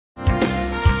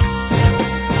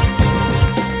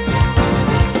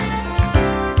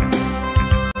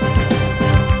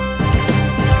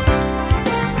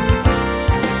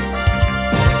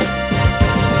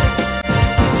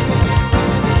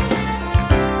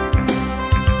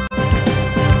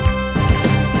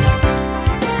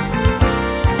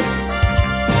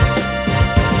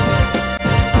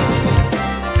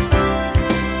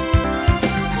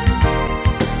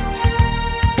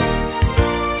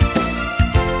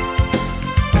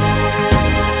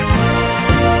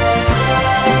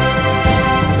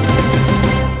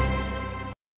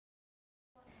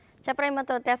ចាប់ប្រិយមិត្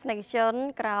តទស្សនិកជន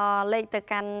ក្រឡេកទៅ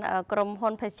កាន់ក្រុមហ៊ុ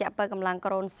នភេសជ្ជៈបើកម្លាំង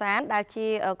ក្រូនសានដែលជា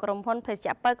ក្រុមហ៊ុនភេសជ្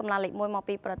ជៈបើកម្លាំងលេខ1មក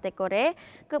ពីប្រទេសកូរ៉េ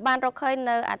គឺបានរកឃើញ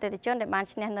នៅអតិថិជនដែលបាន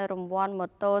ឈ្នះនៅរង្វាន់ម៉ូ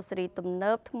តូស៊េរីទំ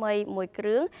នើបថ្មីមួយគ្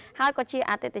រឿងហើយក៏ជា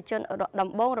អតិថិជនដំ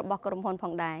បូងរបស់ក្រុមហ៊ុនផ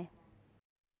ងដែរ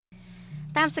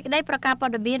តាមសេចក្តីប្រកាសព័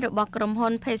ត៌មានរបស់ក្រុមហ៊ុ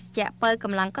នភេសជ្ជៈបើក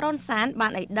ម្លាំងក្រូនសានបា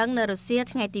នឲ្យដឹងនៅរុស្ស៊ី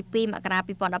ថ្ងៃទី2មករា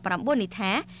2019នេះ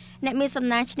ថាអ្នកមានសំ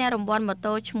ណាងឈ្នះរង្វាន់ម៉ូ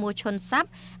តូឈ្មោះឈុនសាប់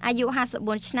អាយុ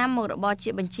54ឆ្នាំមុខរបរជា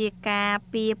បញ្ជាការ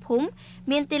ពារភូមិ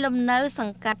មានទីលំនៅស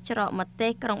ង្កាត់ច្រកម្ទេ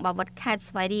សក្រុងបាវិតខេត្ត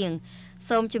ស្វាយរៀង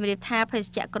សូមជម្រាបថាភេស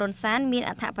ជ្ជៈក្រូនសានមាន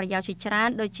អត្ថប្រយោជន៍ជាច្រើន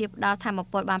ដូចជាផ្ដល់ថាម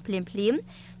ពលបានភ្លាម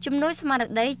ជំនួយស្មារ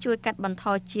តីជួយកាត់បន្ថ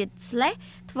យជាតិស្លេស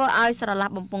ធ្វើឲ្យស្រឡះ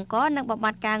បំពង់កនិងបំប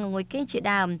ត្តិការងងុយគេងជា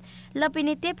ដើមលើពី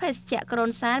នេះទៀតភេសជ្ជៈក្រូន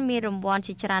សានមានរង្វាន់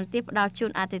ជាច្រើនទៀតផ្ដល់ជូ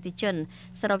នអតិថិជន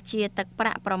សរុបជាទឹកប្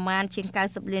រាក់ប្រមាណជាង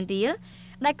90លានរៀល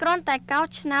ដែលគ្រាន់តែកោស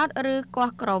ឆ្នោតឬគា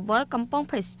ស់ក្រវិលកំប៉ុង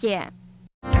ភេសជ្ជៈ